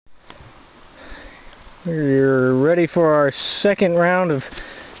We're ready for our second round of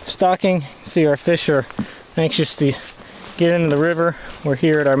stocking. See, our fish are anxious to get into the river. We're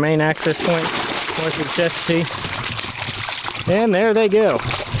here at our main access point north of Chestatee. And there they go.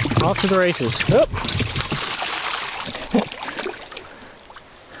 Off to the races. Oh.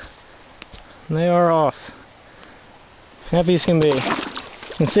 They are off. Happy as can be. You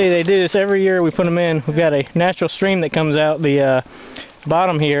can see they do this every year. We put them in. We've got a natural stream that comes out the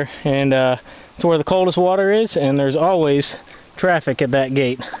bottom here, and it's where the coldest water is, and there's always traffic at that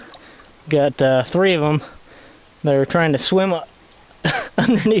gate. Got 3 of them that are trying to swim up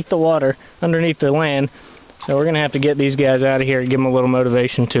underneath the water, underneath the land. So we're gonna have to get these guys out of here and give them a little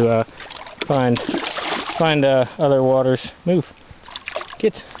motivation to find other waters. Move,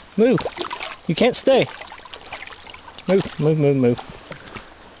 kids, move. You can't stay. Move, move, move, move.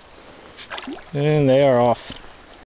 And they are off.